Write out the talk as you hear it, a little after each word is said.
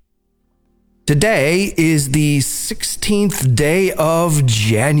Today is the 16th day of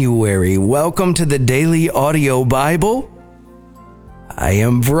January. Welcome to the Daily Audio Bible. I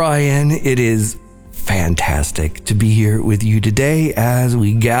am Brian. It is fantastic to be here with you today as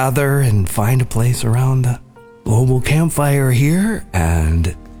we gather and find a place around the global campfire here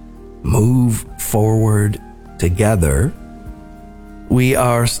and move forward together. We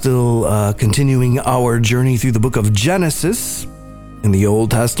are still continuing our journey through the book of Genesis in the Old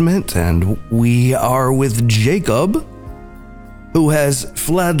Testament, and we are with Jacob, who has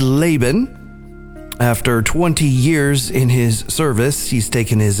fled Laban. After 20 years in his service, he's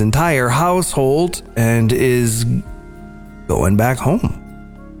taken his entire household and is going back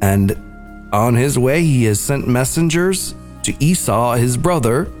home. And on his way, he has sent messengers to Esau, his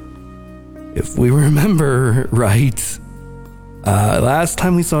brother. If we remember right, last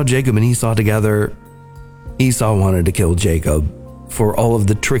time we saw Jacob and Esau together, Esau wanted to kill Jacob for all of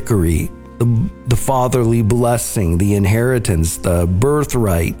the trickery, the fatherly blessing, the inheritance, the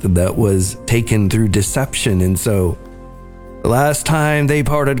birthright that was taken through deception. And so the last time they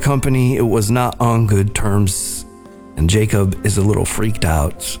parted company, it was not on good terms. And Jacob is a little freaked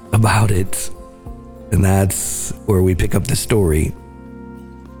out about it. And that's where we pick up the story.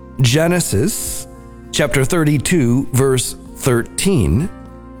 Genesis chapter 32, verse 13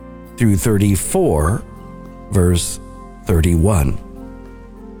 through 34, verse 31.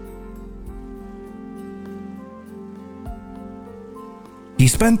 He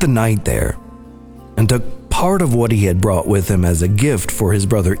spent the night there and took part of what he had brought with him as a gift for his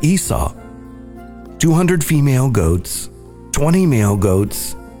brother Esau: 200 female goats, 20 male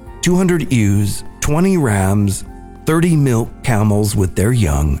goats, 200 ewes, 20 rams, 30 milk camels with their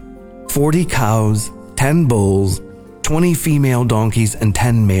young, 40 cows, 10 bulls, 20 female donkeys, and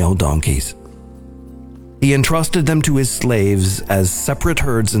 10 male donkeys. He entrusted them to his slaves as separate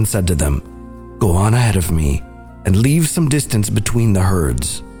herds and said to them, "Go on ahead of me and leave some distance between the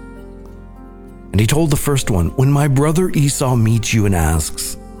herds." And he told the first one, "When my brother Esau meets you and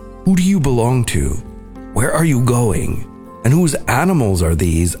asks, 'Who do you belong to? Where are you going? And whose animals are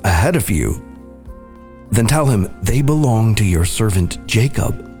these ahead of you?' then tell him, 'They belong to your servant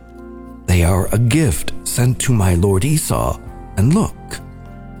Jacob. They are a gift sent to my lord Esau, and look,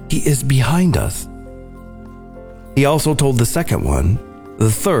 he is behind us.'" He also told the second one,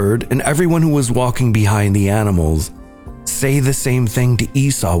 the third, and everyone who was walking behind the animals, "Say the same thing to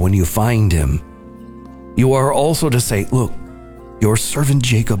Esau when you find him. You are also to say, 'Look, your servant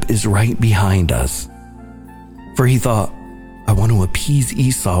Jacob is right behind us.'" For he thought, "I want to appease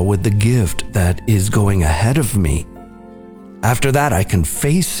Esau with the gift that is going ahead of me. After that, I can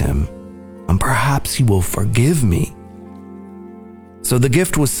face him, and perhaps he will forgive me." So the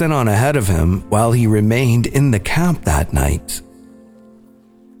gift was sent on ahead of him while he remained in the camp that night.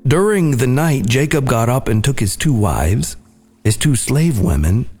 During the night, Jacob got up and took his 2 wives, his 2 slave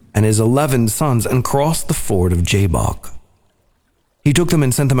women, and his 11 sons and crossed the ford of Jabbok. He took them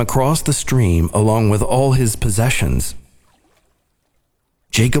and sent them across the stream along with all his possessions.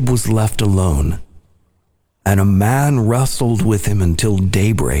 Jacob was left alone, and a man wrestled with him until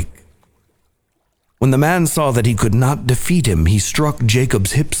daybreak. When the man saw that he could not defeat him, he struck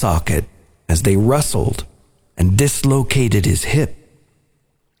Jacob's hip socket as they wrestled and dislocated his hip.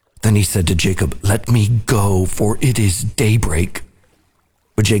 Then he said to Jacob, "Let me go, for it is daybreak."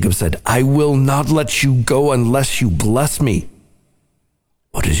 But Jacob said, "I will not let you go unless you bless me."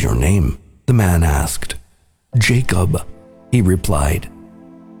 "What is your name?" the man asked. "Jacob," he replied.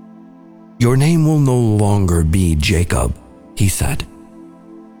 "Your name will no longer be Jacob," he said.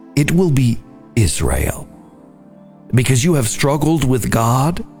 "It will be Israel, because you have struggled with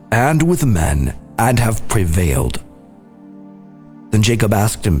God and with men and have prevailed." Then Jacob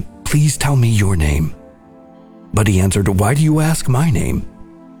asked him, "Please tell me your name." But he answered, "Why do you ask my name?"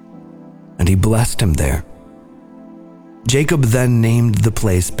 And he blessed him there. Jacob then named the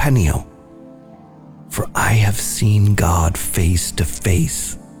place Peniel. "For I have seen God face to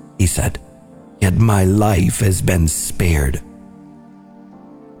face," he said, "yet my life has been spared."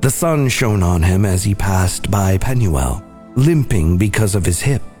 The sun shone on him as he passed by Peniel, limping because of his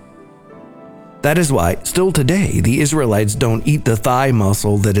hip. That is why, still today, the Israelites don't eat the thigh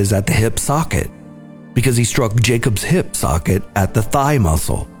muscle that is at the hip socket, because he struck Jacob's hip socket at the thigh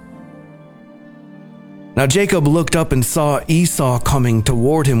muscle. Now Jacob looked up and saw Esau coming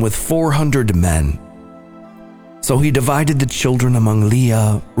toward him with 400 men. So he divided the children among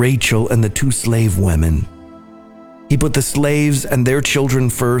Leah, Rachel, and the 2 slave women. He put the slaves and their children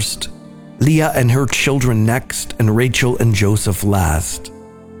first, Leah and her children next, and Rachel and Joseph last.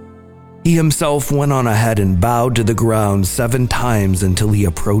 He himself went on ahead and bowed to the ground 7 times until he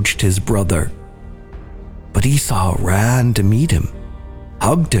approached his brother. But Esau ran to meet him,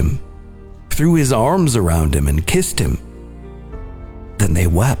 hugged him, threw his arms around him, and kissed him. Then they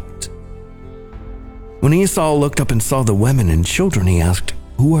wept. When Esau looked up and saw the women and children, he asked,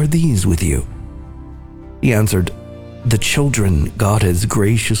 "Who are these with you?" He answered, "The children God has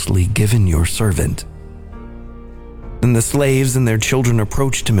graciously given your servant." Then the slaves and their children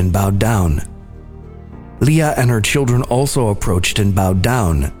approached him and bowed down. Leah and her children also approached and bowed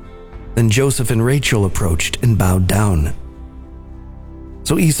down. Then Joseph and Rachel approached and bowed down.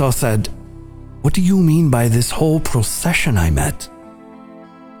 So Esau said, "What do you mean by this whole procession I met?"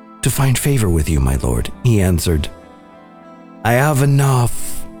 "To find favor with you, my lord," he answered. "I have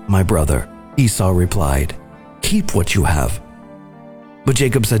enough, my brother," Esau replied. "Keep what you have." But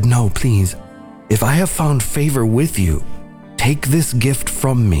Jacob said, "No, please. If I have found favor with you, take this gift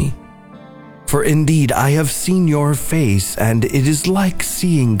from me. For indeed I have seen your face, and it is like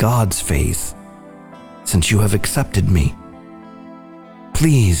seeing God's face, since you have accepted me.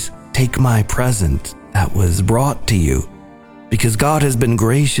 Please take my present that was brought to you, because God has been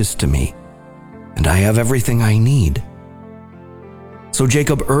gracious to me, and I have everything I need." So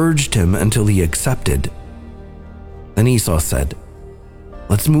Jacob urged him until he accepted. Then Esau said,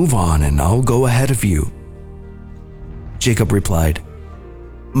 "Let's move on, and I'll go ahead of you." Jacob replied,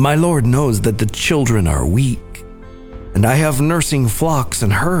 "My lord knows that the children are weak, and I have nursing flocks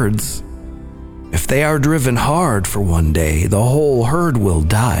and herds. If they are driven hard for one day, the whole herd will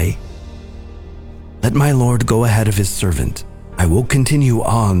die. Let my lord go ahead of his servant. I will continue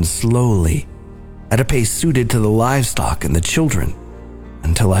on slowly, at a pace suited to the livestock and the children,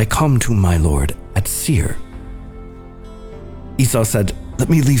 until I come to my lord at Seir." Esau said, "Let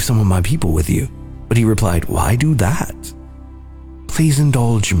me leave some of my people with you." But he replied, "Why do that? Please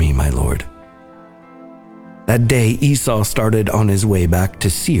indulge me, my lord." That day Esau started on his way back to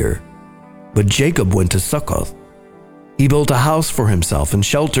Seir, but Jacob went to Succoth. He built a house for himself and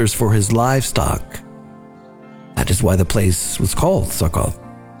shelters for his livestock. That is why the place was called Succoth.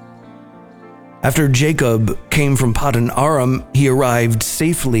 After Jacob came from Paddan Aram, he arrived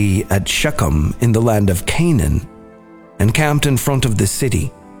safely at Shechem in the land of Canaan and camped in front of the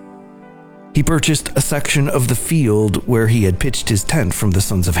city. He purchased a section of the field where he had pitched his tent from the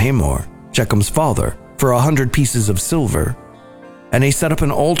sons of Hamor, Shechem's father, for 100 pieces of silver, and he set up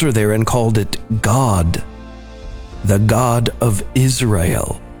an altar there and called it God, the God of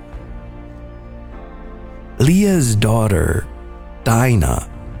Israel. Leah's daughter, Dinah,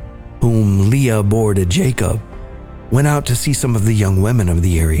 whom Leah bore to Jacob, went out to see some of the young women of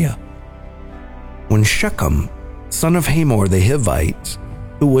the area. When Shechem, son of Hamor the Hivite,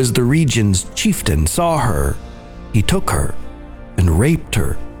 who was the region's chieftain, saw her, he took her and raped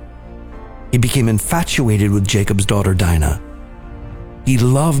her. He became infatuated with Jacob's daughter Dinah. He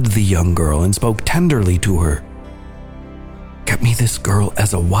loved the young girl and spoke tenderly to her. "Get me this girl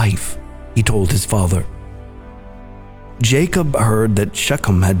as a wife," he told his father. Jacob heard that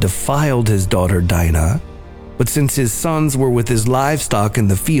Shechem had defiled his daughter Dinah, but since his sons were with his livestock in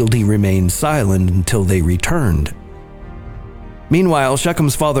the field, he remained silent until they returned. Meanwhile,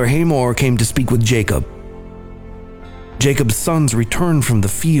 Shechem's father Hamor came to speak with Jacob. Jacob's sons returned from the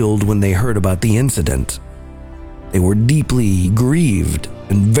field when they heard about the incident. They were deeply grieved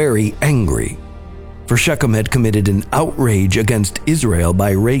and very angry, for Shechem had committed an outrage against Israel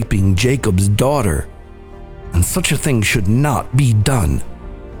by raping Jacob's daughter, and such a thing should not be done.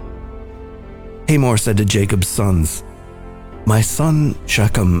 Hamor said to Jacob's sons, "My son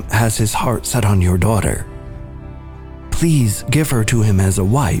Shechem has his heart set on your daughter. Please give her to him as a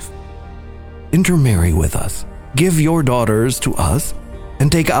wife. Intermarry with us. Give your daughters to us, and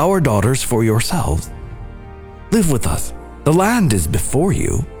take our daughters for yourselves. Live with us. The land is before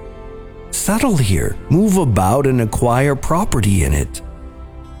you. Settle here, move about, and acquire property in it."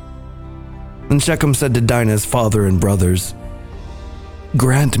 Then Shechem said to Dinah's father and brothers,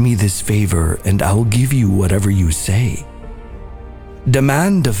 "Grant me this favor, and I'll give you whatever you say.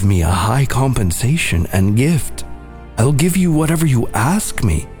 Demand of me a high compensation and gift. I'll give you whatever you ask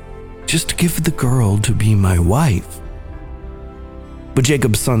me. Just give the girl to be my wife." But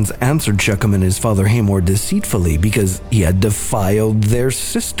Jacob's sons answered Shechem and his father Hamor deceitfully because he had defiled their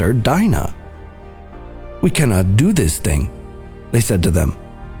sister Dinah. "We cannot do this thing," they said to them.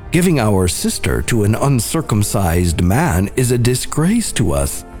 "Giving our sister to an uncircumcised man is a disgrace to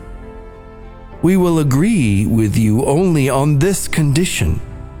us. We will agree with you only on this condition.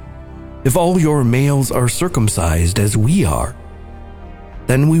 If all your males are circumcised as we are,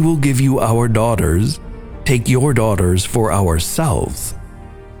 then we will give you our daughters, take your daughters for ourselves,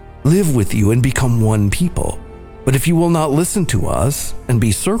 live with you and become one people. But if you will not listen to us and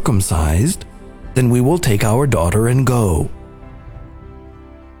be circumcised, then we will take our daughter and go."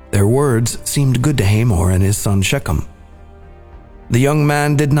 Their words seemed good to Hamor and his son Shechem. The young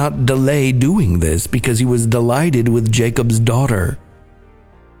man did not delay doing this because he was delighted with Jacob's daughter.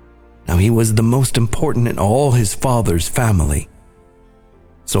 Now he was the most important in all his father's family.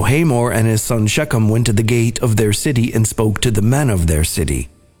 So Hamor and his son Shechem went to the gate of their city and spoke to the men of their city.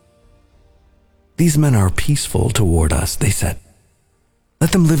 "These men are peaceful toward us," they said.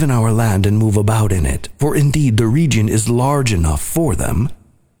 "Let them live in our land and move about in it, for indeed the region is large enough for them.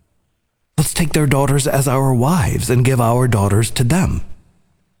 Let's take their daughters as our wives and give our daughters to them.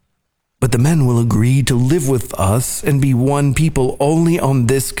 But the men will agree to live with us and be one people only on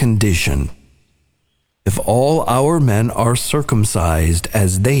this condition: if all our men are circumcised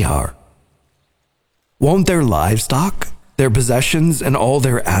as they are. Won't their livestock, their possessions, and all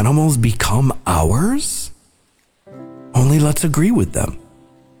their animals become ours? Only let's agree with them,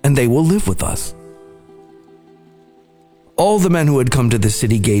 and they will live with us." All the men who had come to the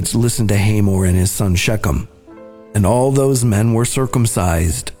city gates listened to Hamor and his son Shechem, and all those men were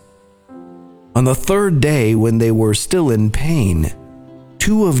circumcised. On the third day, when they were still in pain,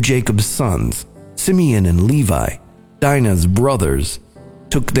 2 of Jacob's sons, Simeon and Levi, Dinah's brothers,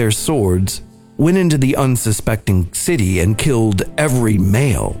 took their swords, went into the unsuspecting city, and killed every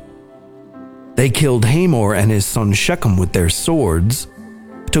male. They killed Hamor and his son Shechem with their swords,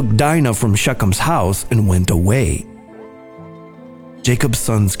 took Dinah from Shechem's house, and went away. Jacob's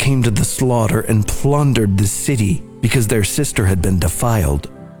sons came to the slaughter and plundered the city because their sister had been defiled.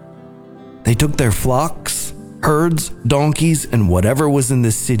 They took their flocks, herds, donkeys, and whatever was in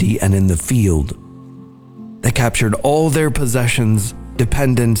the city and in the field. They captured all their possessions,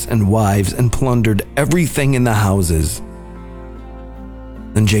 dependents, and wives, and plundered everything in the houses.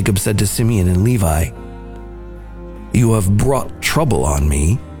 Then Jacob said to Simeon and Levi, "You have brought trouble on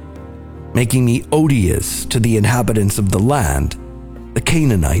me, making me odious to the inhabitants of the land, the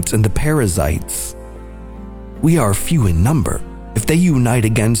Canaanites and the Perizzites. We are few in number. If they unite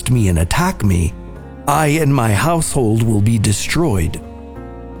against me and attack me, I and my household will be destroyed."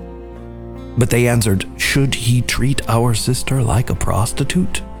 But they answered, "Should he treat our sister like a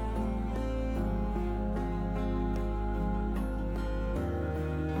prostitute?"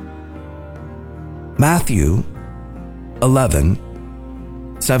 Matthew 11,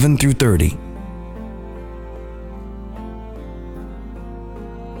 7 through 30.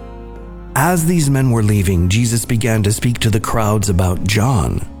 As these men were leaving, Jesus began to speak to the crowds about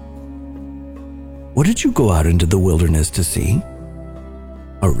John. "What did you go out into the wilderness to see?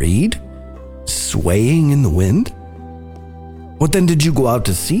 A reed swaying in the wind? What then did you go out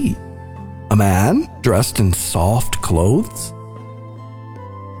to see? A man dressed in soft clothes?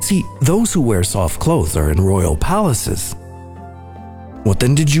 See, those who wear soft clothes are in royal palaces. What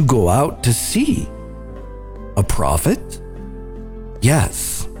then did you go out to see? A prophet?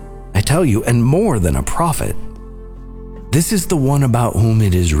 Yes, I tell you, and more than a prophet. This is the one about whom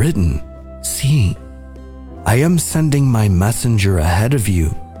it is written, 'See, I am sending my messenger ahead of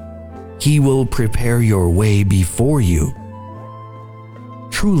you. He will prepare your way before you.'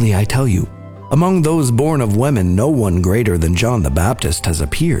 Truly, I tell you, among those born of women, no one greater than John the Baptist has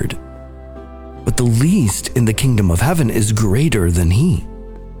appeared. But the least in the kingdom of heaven is greater than he.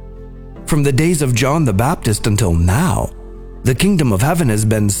 From the days of John the Baptist until now, the kingdom of heaven has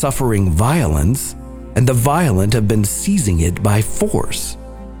been suffering violence, and the violent have been seizing it by force.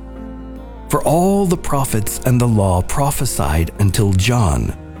 For all the prophets and the law prophesied until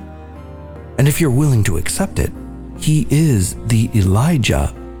John. And if you're willing to accept it, he is the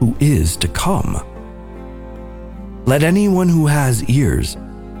Elijah who is to come. Let anyone who has ears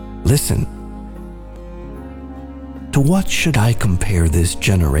listen. To what should I compare this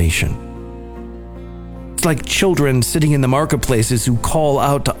generation? It's like children sitting in the marketplaces who call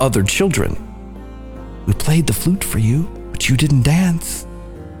out to other children. We played the flute for you, but you didn't dance.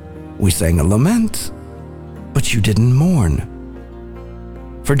 We sang a lament, but you didn't mourn.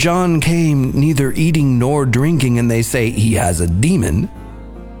 For John came neither eating nor drinking, and they say he has a demon.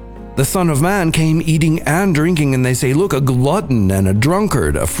 The Son of Man came eating and drinking, and they say, look, a glutton and a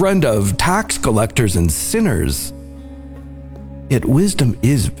drunkard, a friend of tax collectors and sinners. Yet wisdom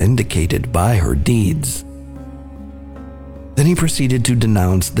is vindicated by her deeds." Then he proceeded to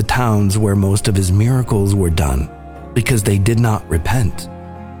denounce the towns where most of his miracles were done, because they did not repent.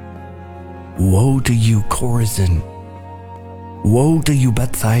 "Woe to you, Chorazin! Woe to you,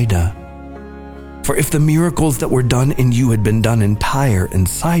 Bethsaida! For if the miracles that were done in you had been done in Tyre and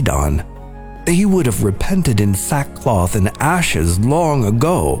Sidon, they would have repented in sackcloth and ashes long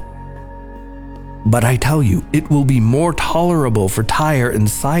ago. But I tell you, it will be more tolerable for Tyre and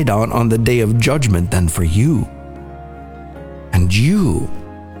Sidon on the day of judgment than for you. And you,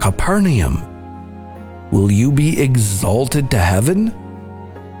 Capernaum, will you be exalted to heaven?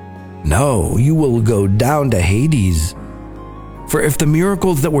 No, you will go down to Hades. For if the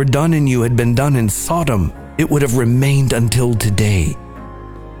miracles that were done in you had been done in Sodom, it would have remained until today.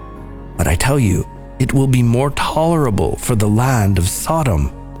 But I tell you, it will be more tolerable for the land of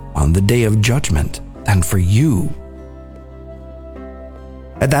Sodom on the day of judgment than for you.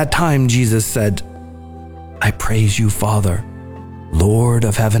 At that time, Jesus said, I praise you, Father, Lord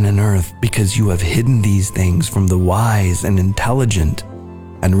of heaven and earth, because you have hidden these things from the wise and intelligent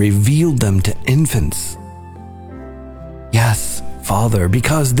and revealed them to infants. Yes, Father,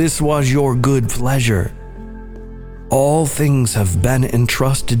 because this was your good pleasure. All things have been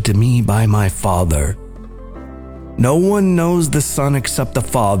entrusted to me by my Father. No one knows the Son except the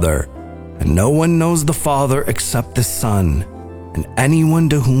Father, and no one knows the Father except the Son, and anyone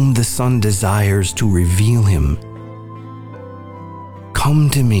to whom the Son desires to reveal him. Come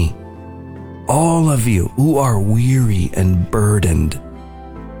to me, all of you who are weary and burdened,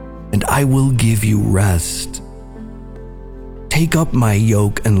 and I will give you rest. Take up my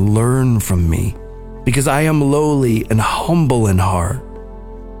yoke and learn from me, because I am lowly and humble in heart,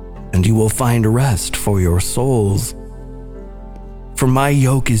 and you will find rest for your souls. For my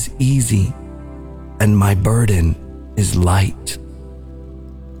yoke is easy, and my burden is light.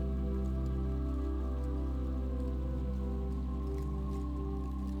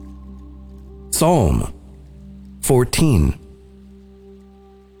 Psalm 14.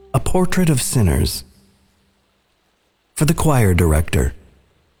 A portrait of sinners. For the choir director.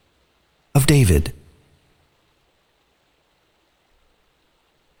 Of David.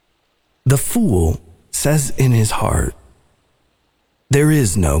 The fool says in his heart, there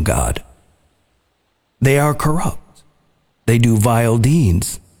is no God. They are corrupt. They do vile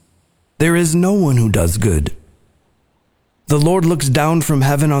deeds. There is no one who does good. The Lord looks down from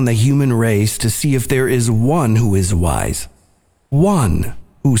heaven on the human race to see if there is one who is wise, one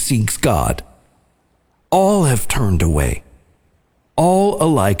who seeks God. All have turned away. All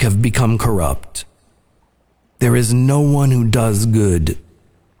alike have become corrupt. There is no one who does good,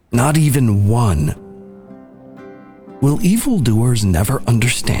 not even one. Will evildoers never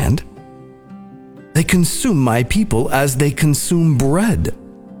understand? They consume my people as they consume bread.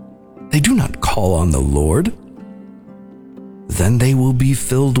 They do not call on the Lord. Then they will be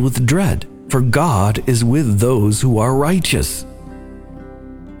filled with dread, for God is with those who are righteous.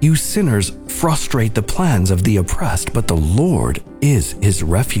 You sinners frustrate the plans of the oppressed, but the Lord is his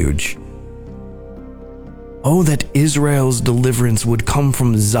refuge. Oh, that Israel's deliverance would come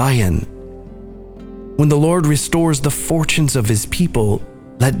from Zion. When the Lord restores the fortunes of his people,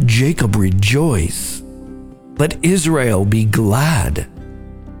 let Jacob rejoice. Let Israel be glad.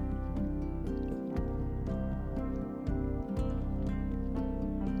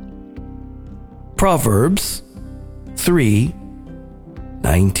 Proverbs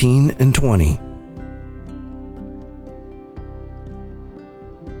 3:19 and 20.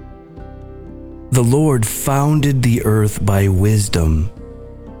 The Lord founded the earth by wisdom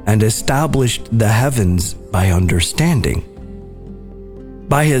and established the heavens by understanding.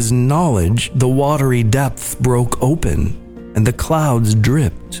 By his knowledge, the watery depths broke open and the clouds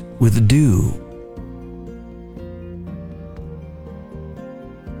dripped with dew.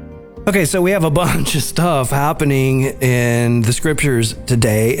 Okay, so we have a bunch of stuff happening in the scriptures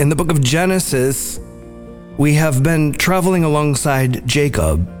today. In the book of Genesis, we have been traveling alongside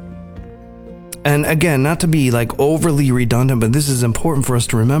Jacob. And again, not to be like overly redundant, but this is important for us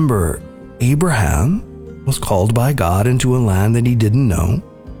to remember. Abraham was called by God into a land that he didn't know,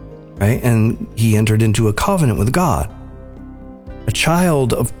 right? And he entered into a covenant with God. A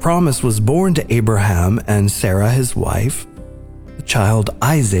child of promise was born to Abraham and Sarah, his wife, the child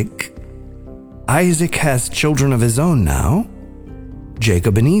Isaac. Isaac has children of his own now,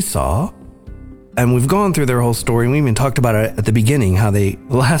 Jacob and Esau. And we've gone through their whole story. We even talked about it at the beginning, how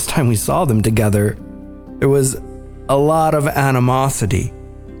last time we saw them together, there was a lot of animosity.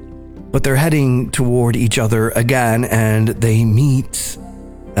 But they're heading toward each other again, and they meet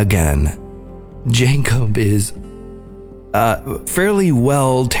again. Jacob is fairly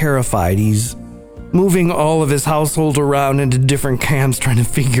well terrified. He's moving all of his household around into different camps, trying to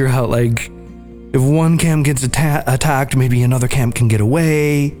figure out, like, if one camp gets attacked, maybe another camp can get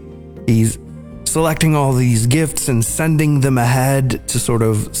away. He's selecting all these gifts and sending them ahead to sort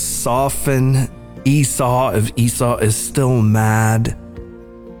of soften Esau if Esau is still mad.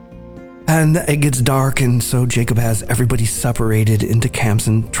 And it gets dark, and so Jacob has everybody separated into camps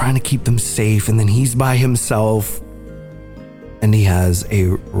and trying to keep them safe. And then he's by himself, and he has a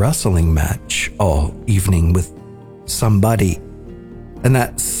wrestling match all evening with somebody. And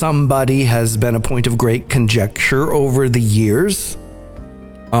that somebody has been a point of great conjecture over the years.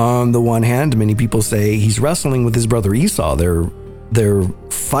 On the one hand, many people say he's wrestling with his brother Esau. They're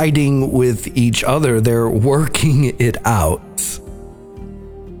fighting with each other. They're working it out.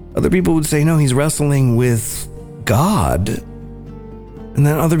 Other people would say, no, he's wrestling with God. And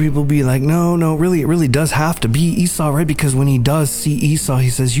then other people would be like, no, really, it really does have to be Esau, right? Because when he does see Esau, he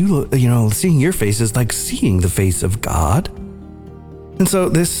says, seeing your face is like seeing the face of God. And so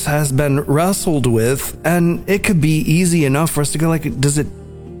this has been wrestled with, and it could be easy enough for us to go like,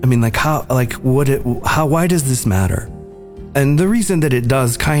 why does this matter? And the reason that it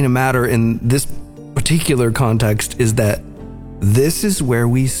does kind of matter in this particular context is that this is where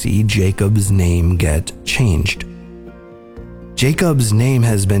we see Jacob's name get changed. Jacob's name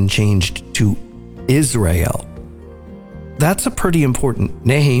has been changed to Israel. That's a pretty important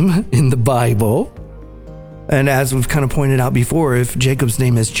name in the Bible. And as we've kind of pointed out before, if Jacob's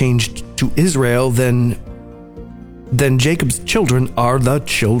name has changed to Israel, then Jacob's children are the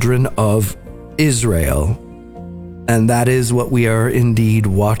children of Israel. And that is what we are indeed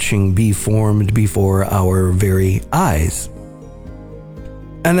watching be formed before our very eyes.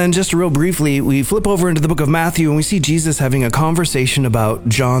 And then just real briefly, we flip over into the book of Matthew and we see Jesus having a conversation about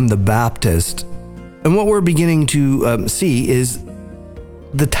John the Baptist. And what we're beginning to see is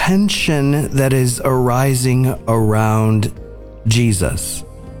the tension that is arising around Jesus.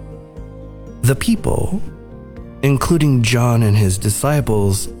 The people, including John and his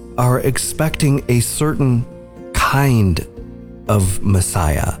disciples, are expecting a certain kind of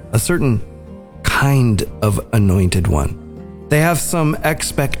Messiah, a certain kind of anointed one. They have some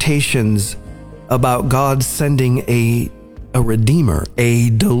expectations about God sending a redeemer, a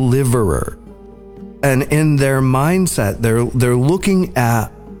deliverer. And in their mindset, they're looking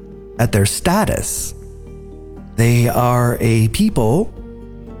at their status. They are a people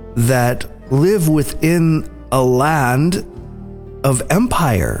that live within a land of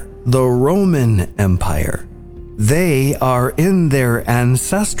empire, the Roman Empire. They are in their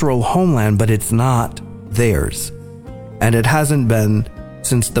ancestral homeland, but it's not theirs. And it hasn't been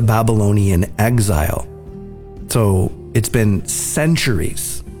since the Babylonian exile. So it's been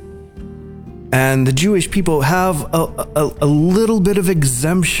centuries. And the Jewish people have a little bit of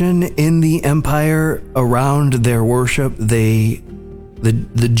exemption in the empire around their worship. The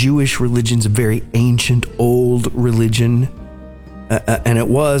Jewish religion's a very ancient, old religion. And it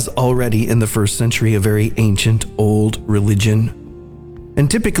was already in the first century a very ancient, old religion. And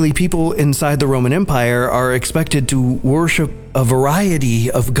typically people inside the Roman Empire are expected to worship a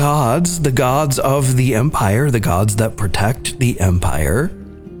variety of gods, the gods of the empire, the gods that protect the empire.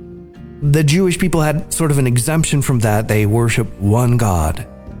 The Jewish people had sort of an exemption from that. They worship one God.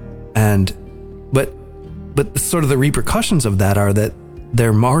 But sort of the repercussions of that are that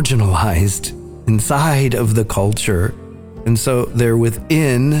they're marginalized inside of the culture. And so they're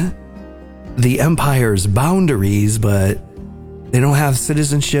within the empire's boundaries, but they don't have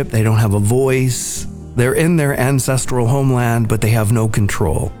citizenship. They don't have a voice. They're in their ancestral homeland, but they have no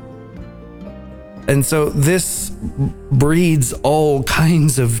control. And so this breeds all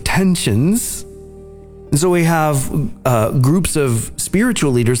kinds of tensions. And so we have groups of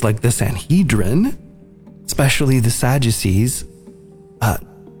spiritual leaders like the Sanhedrin, especially the Sadducees,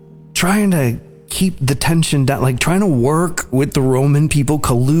 trying to keep the tension down, like trying to work with the Roman people,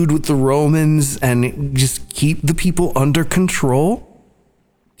 collude with the Romans, and just keep the people under control.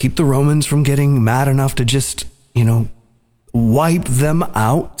 Keep the Romans from getting mad enough to just, wipe them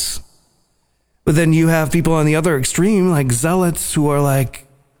out. But then you have people on the other extreme, like zealots, who are like,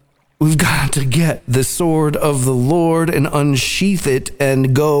 we've got to get the sword of the Lord and unsheath it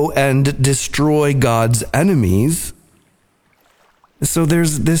and go and destroy God's enemies. So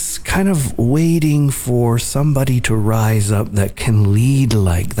there's this kind of waiting for somebody to rise up that can lead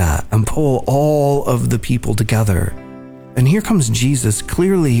like that and pull all of the people together. And here comes Jesus,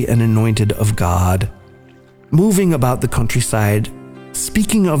 clearly an anointed of God, moving about the countryside,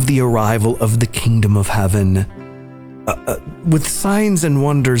 speaking of the arrival of the kingdom of heaven, with signs and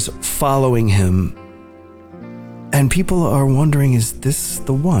wonders following him. And people are wondering, is this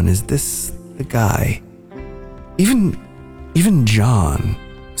the one? Is this the guy? Even John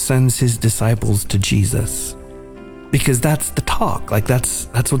sends his disciples to Jesus because that's the talk. Like that's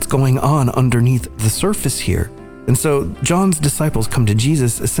what's going on underneath the surface here. And so John's disciples come to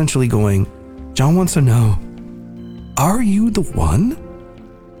Jesus essentially going, John wants to know, are you the one?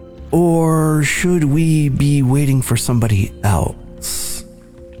 Or should we be waiting for somebody else?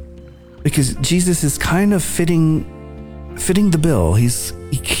 Because Jesus is kind of fitting the bill. He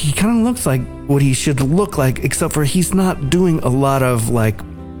kind of looks like what he should look like, except for he's not doing a lot of like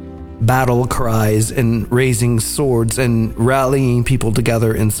battle cries and raising swords and rallying people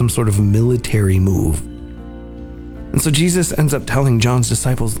together in some sort of military move. And so Jesus ends up telling John's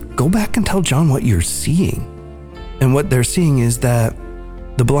disciples, go back and tell John what you're seeing. And what they're seeing is that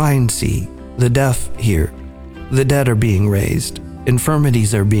the blind see, the deaf hear, the dead are being raised,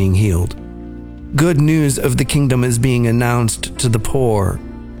 infirmities are being healed. Good news of the kingdom is being announced to the poor.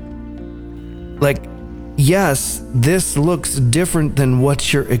 Like, yes, this looks different than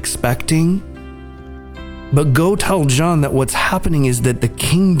what you're expecting, but go tell John that what's happening is that the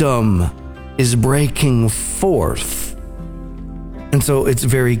kingdom is breaking forth. And so it's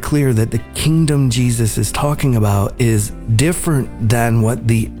very clear that the kingdom Jesus is talking about is different than what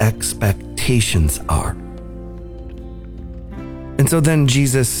the expectations are. And so then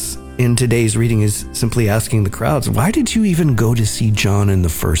Jesus in today's reading is simply asking the crowds, why did you even go to see John in the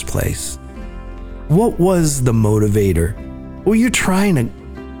first place? What was the motivator? What were you trying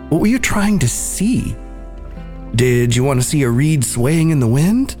to see? Did you want to see a reed swaying in the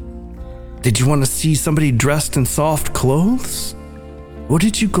wind? Did you want to see somebody dressed in soft clothes? What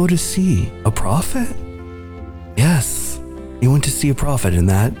did you go to see? A prophet? Yes, you went to see a prophet, and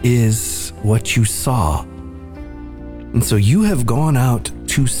that is what you saw. And so you have gone out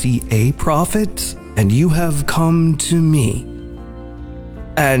to see a prophet, and you have come to me.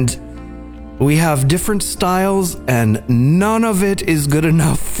 And we have different styles, and none of it is good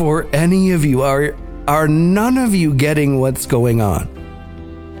enough for any of you. Are none of you getting what's going on?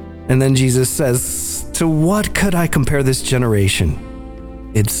 And then Jesus says, to what could I compare this generation?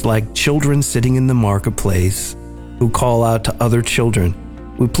 It's like children sitting in the marketplace who call out to other children.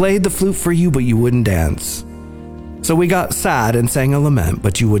 We played the flute for you, but you wouldn't dance. So we got sad and sang a lament,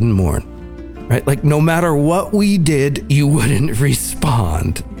 but you wouldn't mourn. Right? Like no matter what we did, you wouldn't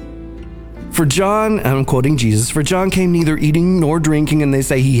respond. For John, I'm quoting Jesus, for John came neither eating nor drinking, and they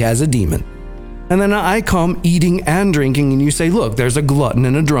say he has a demon. And then I come eating and drinking, and you say, look, there's a glutton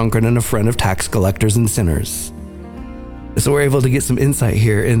and a drunkard and a friend of tax collectors and sinners. So we're able to get some insight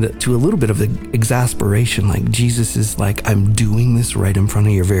here into a little bit of the exasperation. Like Jesus is like, I'm doing this right in front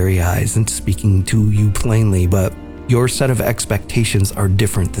of your very eyes and speaking to you plainly, but your set of expectations are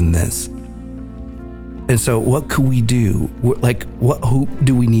different than this. And so what could we do? Like, what hoop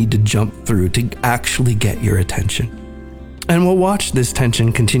do we need to jump through to actually get your attention? And we'll watch this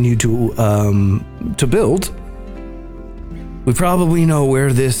tension continue to build. We probably know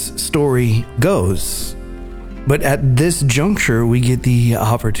where this story goes. But at this juncture, we get the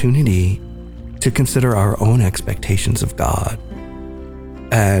opportunity to consider our own expectations of God.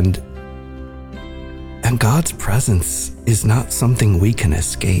 And God's presence is not something we can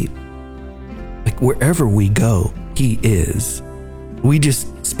escape. Like wherever we go, He is. We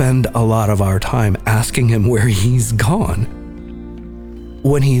just spend a lot of our time asking Him where He's gone.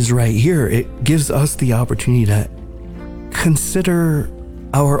 When He's right here, it gives us the opportunity to consider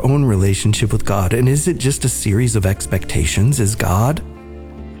our own relationship with God. And is it just a series of expectations? Is God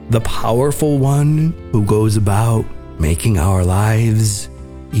the powerful one who goes about making our lives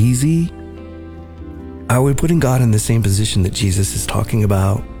easy? Are we putting God in the same position that Jesus is talking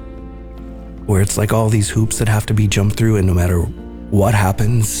about, where it's like all these hoops that have to be jumped through, and no matter what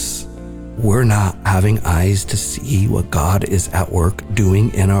happens, we're not having eyes to see what God is at work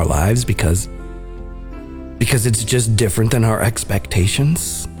doing in our lives because it's just different than our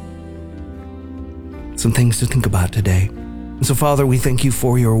expectations? Some things to think about today. And so, Father, we thank you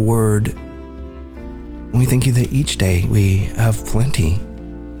for your word. And we thank you that each day we have plenty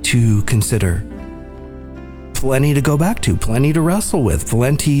to consider, plenty to go back to, plenty to wrestle with,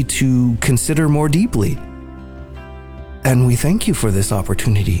 plenty to consider more deeply. And we thank you for this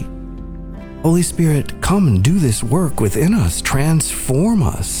opportunity. Holy Spirit, come and do this work within us, transform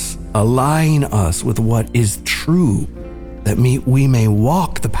us, align us with what is true, that we may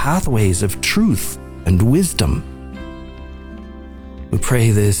walk the pathways of truth and wisdom. We pray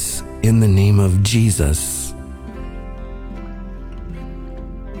this in the name of Jesus.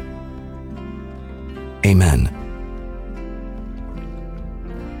 Amen.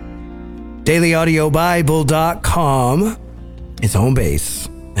 DailyAudioBible.com is home base.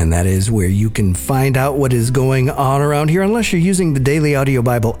 And that is where you can find out what is going on around here, unless you're using the Daily Audio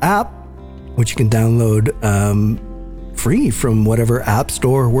Bible app, which you can download free from whatever app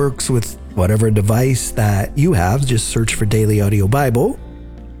store works with whatever device that you have. Just search for Daily Audio Bible.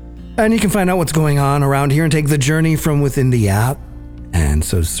 And you can find out what's going on around here and take the journey from within the app. And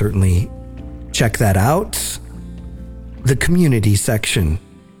so certainly check that out. The community section,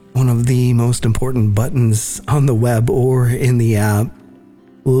 one of the most important buttons on the web or in the app,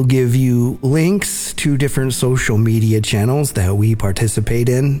 will give you links to different social media channels that we participate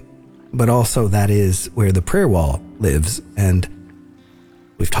in, but also that is where the prayer wall lives. And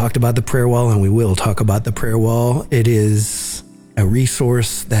we've talked about the prayer wall, and we will talk about the prayer wall. It is a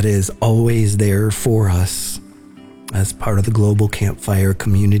resource that is always there for us. As part of the Global Campfire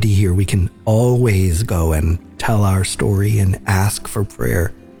community here, we can always go and tell our story and ask for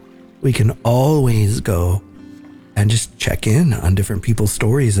prayer. We can always go and just check in on different people's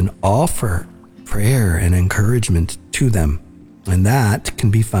stories and offer prayer and encouragement to them. And that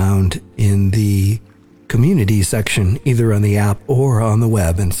can be found in the community section, either on the app or on the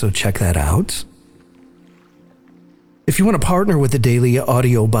web. And so check that out. If you want to partner with the Daily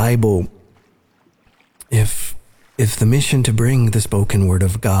Audio Bible, if the mission to bring the spoken word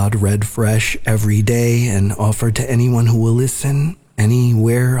of God read fresh every day and offered to anyone who will listen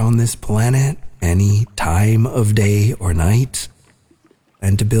anywhere on this planet, any time of day or night,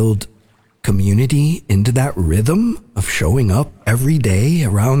 and to build community into that rhythm of showing up every day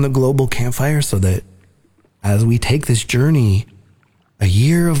around the Global Campfire, so that as we take this journey, a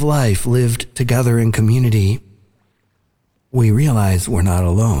year of life lived together in community, we realize we're not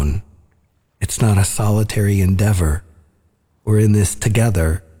alone. It's not a solitary endeavor. We're in this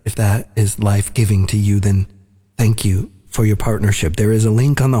together. If that is life-giving to you, then thank you for your partnership. There is a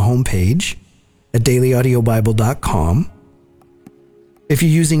link on the homepage at dailyaudiobible.com. If you're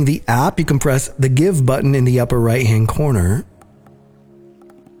using the app, you can press the Give button in the upper right-hand corner,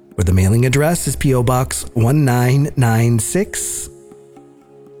 where the mailing address is P.O. Box 1996,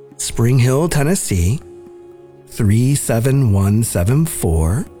 Spring Hill, Tennessee,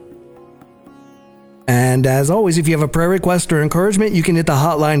 37174. And as always, if you have a prayer request or encouragement, you can hit the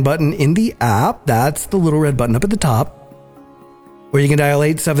hotline button in the app. That's the little red button up at the top. Or you can dial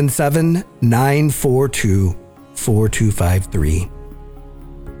 877-942-4253.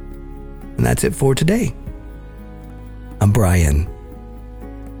 And that's it for today. I'm Brian.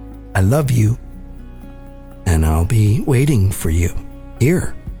 I love you. And I'll be waiting for you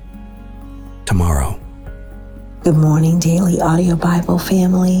here tomorrow. Good morning, Daily Audio Bible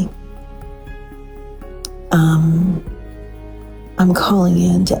family. I'm calling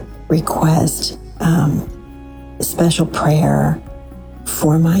in to request a special prayer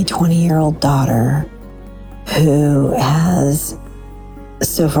for my 20-year-old daughter, who has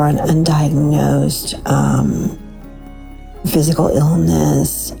so far an undiagnosed physical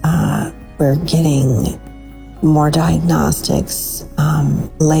illness. We're getting more diagnostics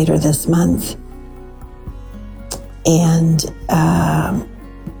later this month. And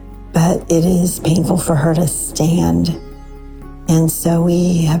but it is painful for her to stand. And so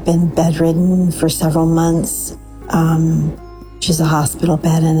we have been bedridden for several months. She's a hospital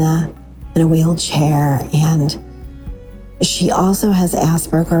bed in a wheelchair. And she also has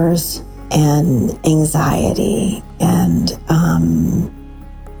Asperger's and anxiety. And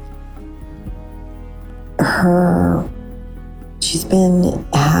she's been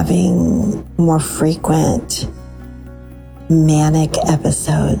having more frequent manic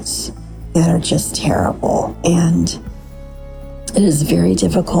episodes that are just terrible, and it is very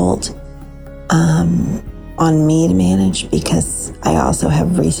difficult on me to manage, because I also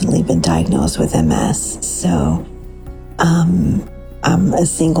have recently been diagnosed with MS. So I'm a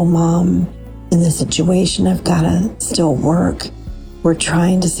single mom in the situation. I've got to still work. We're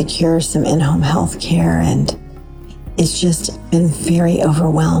trying to secure some in-home health care, and it's just been very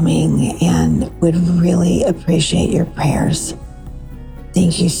overwhelming, and would really appreciate your prayers.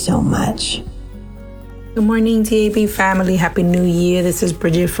 Thank you so much. Good morning, DAB family. Happy New Year. This is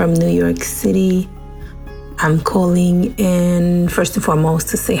Bridget from New York City. I'm calling in first and foremost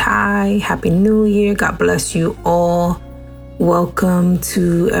to say hi. Happy New Year. God bless you all. Welcome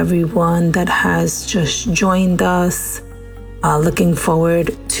to everyone that has just joined us. Looking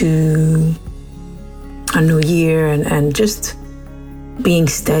forward to a new year and just being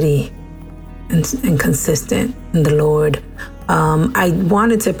steady and consistent in the Lord. I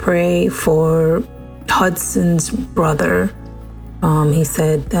wanted to pray for Hudson's brother. He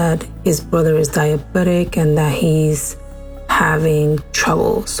said that his brother is diabetic and that he's having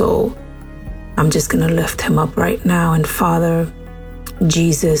trouble. So I'm just going to lift him up right now. And Father,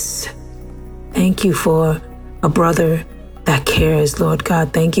 Jesus, thank you for a brother that cares, Lord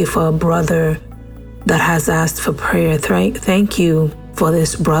God. Thank you for a brother that has asked for prayer. Thank you for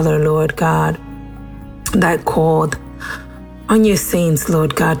this brother, Lord God, that called on your saints,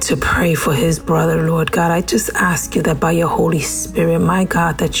 Lord God, to pray for his brother, Lord God. I just ask you that by your Holy Spirit, my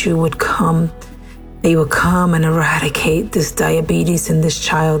God, that you would come. They will come and eradicate this diabetes in this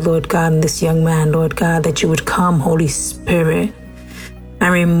child, Lord God, and this young man, Lord God, that you would come, Holy Spirit,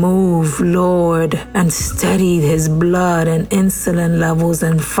 and remove, Lord, and steady his blood and insulin levels.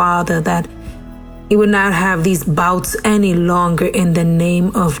 And Father, that he would not have these bouts any longer in the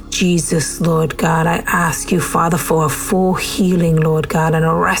name of Jesus, Lord God. I ask you, Father, for a full healing, Lord God, and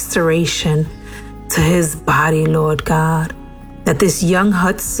a restoration to his body, Lord God. That this young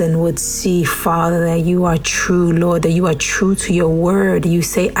Hudson would see, Father, that you are true, Lord, that you are true to your word. You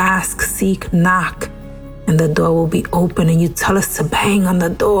say, ask, seek, knock, and the door will be open. And you tell us to bang on the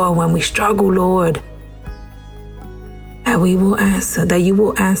door when we struggle, Lord. That we will answer, that you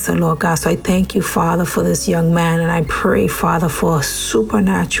will answer, Lord God. So I thank you, Father, for this young man. And I pray, Father, for a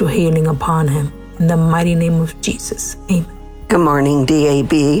supernatural healing upon him. In the mighty name of Jesus. Amen. Good morning,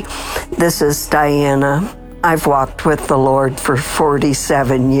 DAB. This is Diana. I've walked with the Lord for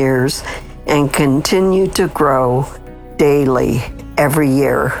 47 years and continue to grow daily, every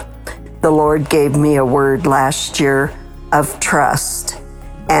year. The Lord gave me a word last year of trust,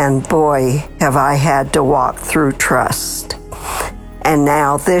 and boy, have I had to walk through trust. And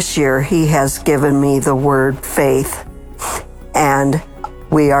now this year, He has given me the word faith, and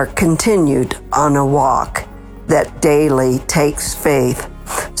we are continued on a walk that daily takes faith.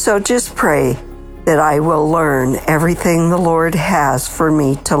 So just pray that I will learn everything the Lord has for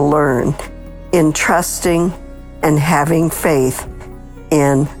me to learn in trusting and having faith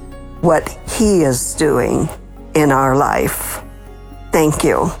in what He is doing in our life. Thank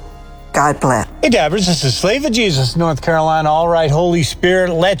you. God bless. Hey, Dabbers, this is Slave of Jesus, North Carolina. All right, Holy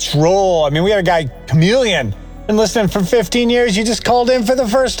Spirit, let's roll. I mean, we got a guy, Chameleon, been listening for 15 years. You just called in for the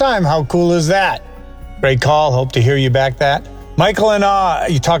first time. How cool is that? Great call. Hope to hear you back that. Michael and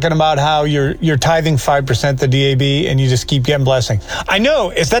you're talking about how you're tithing 5% the DAB and you just keep getting blessing. I know.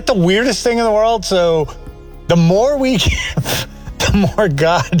 Is that the weirdest thing in the world? So the more we give, the more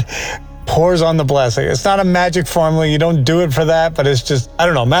God pours on the blessing. It's not a magic formula. You don't do it for that, but it's just, I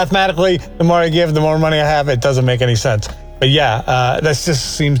don't know. Mathematically, the more I give, the more money I have. It doesn't make any sense. But yeah, that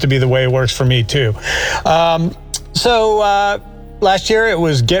just seems to be the way it works for me too. Last year, it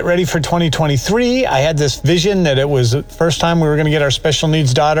was get ready for 2023. I had this vision that it was the first time we were going to get our special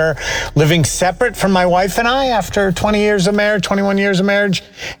needs daughter living separate from my wife and I after 21 years of marriage.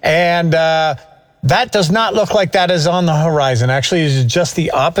 And that does not look like that is on the horizon. Actually, it's just the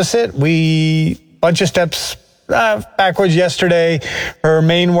opposite. Bunch of steps backwards yesterday. Her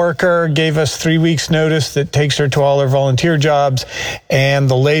main worker gave us 3 weeks notice that takes her to all her volunteer jobs. And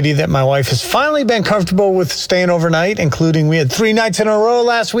the lady that my wife has finally been comfortable with staying overnight, including we had 3 nights in a row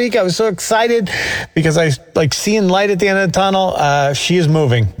last week. I was so excited because I like seeing light at the end of the tunnel. She is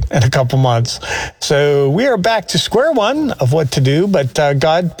moving in a couple months. So we are back to square one of what to do. But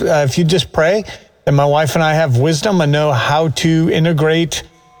God, if you just pray that my wife and I have wisdom and know how to integrate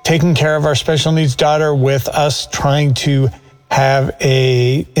taking care of our special needs daughter with us trying to have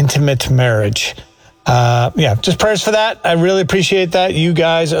a intimate marriage. Just prayers for that. I really appreciate that. You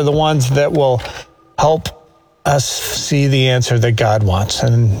guys are the ones that will help us see the answer that God wants.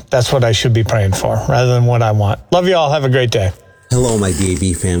 And that's what I should be praying for rather than what I want. Love you all. Have a great day. Hello, my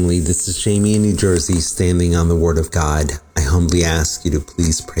DAB family. This is Jamie in New Jersey, standing on the Word of God. I humbly ask you to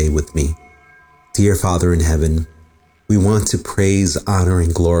please pray with me. Dear Father in heaven, we want to praise, honor,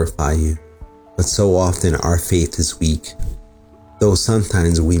 and glorify you, but so often our faith is weak. Though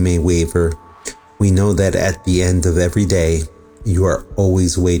sometimes we may waver, we know that at the end of every day, you are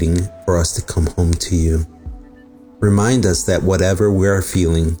always waiting for us to come home to you. Remind us that whatever we are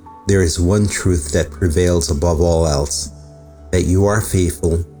feeling, there is one truth that prevails above all else, that you are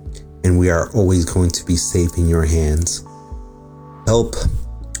faithful and we are always going to be safe in your hands. Help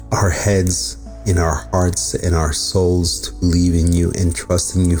our heads, in our hearts and our souls to believe in you and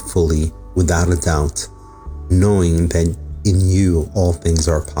trust in you fully, without a doubt, knowing that in you all things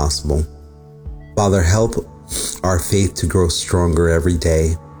are possible. Father, help our faith to grow stronger every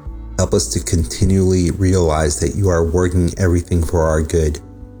day. Help us to continually realize that you are working everything for our good.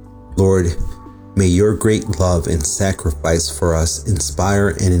 Lord, may your great love and sacrifice for us inspire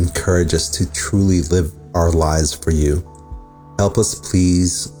and encourage us to truly live our lives for you. Help us,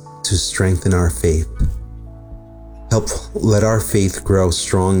 please, to strengthen our faith. Let our faith grow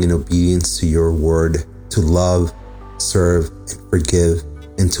strong in obedience to your word, to love, serve, and forgive,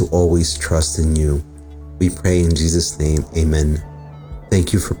 and to always trust in you. We pray in Jesus' name, amen.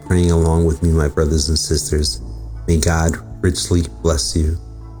 Thank you for praying along with me, my brothers and sisters. May God richly bless you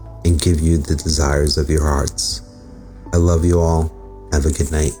and give you the desires of your hearts. I love you all. Have a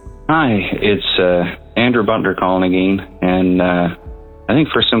good night. Hi, it's Andrew Butler calling again, and I think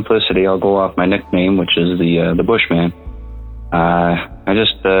for simplicity, I'll go off my nickname, which is the Bushman. I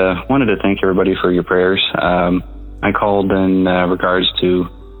just wanted to thank everybody for your prayers. I called in regards to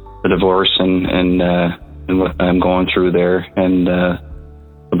the divorce and what I'm going through there, and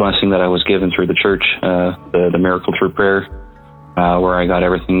the blessing that I was given through the church, the Miracle Through Prayer, where I got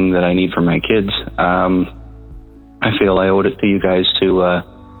everything that I need for my kids. I feel I owed it to you guys to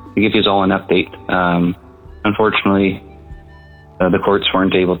give you all an update. Unfortunately, the courts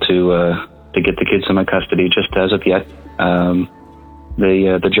weren't able to get the kids in my custody just as of yet.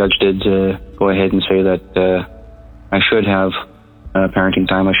 The judge did go ahead and say that I should have parenting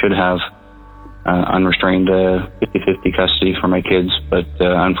time. I should have unrestrained 50-50 custody for my kids, but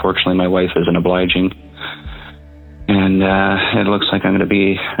unfortunately my wife isn't obliging. And it looks like I'm going to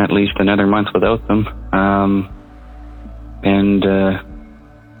be at least another month without them. And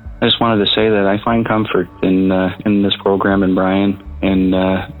I just wanted to say that I find comfort in this program and Brian and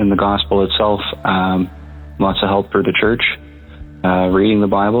in the gospel itself. Lots of help for the church, reading the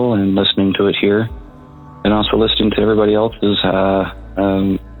Bible and listening to it here, and also listening to everybody else's,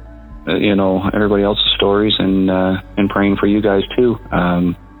 everybody else's stories and praying for you guys too.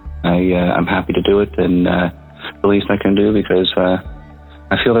 I'm happy to do it, and the least I can do, because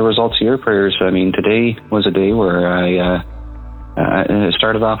I feel the results of your prayers. I mean, today was a day where it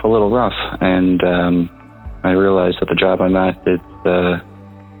started off a little rough, and I realized that the job I'm at,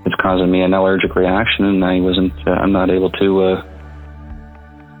 it's causing me an allergic reaction, and I wasn't able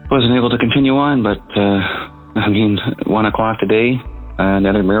to continue on. But 1 o'clock today,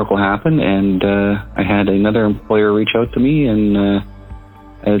 another miracle happened, and I had another employer reach out to me, and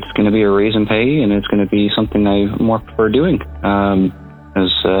it's going to be a raise in pay, and it's going to be something I more prefer doing.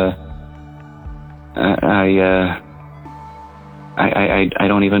 I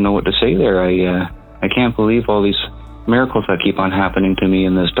don't even know what to say there. I can't believe all these miracles that keep on happening to me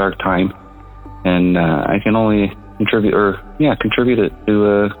in this dark time, and I can only contribute it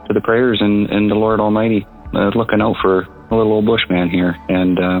to the prayers and the Lord Almighty looking out for a little old bushman here.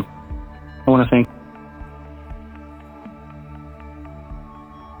 And I want to thank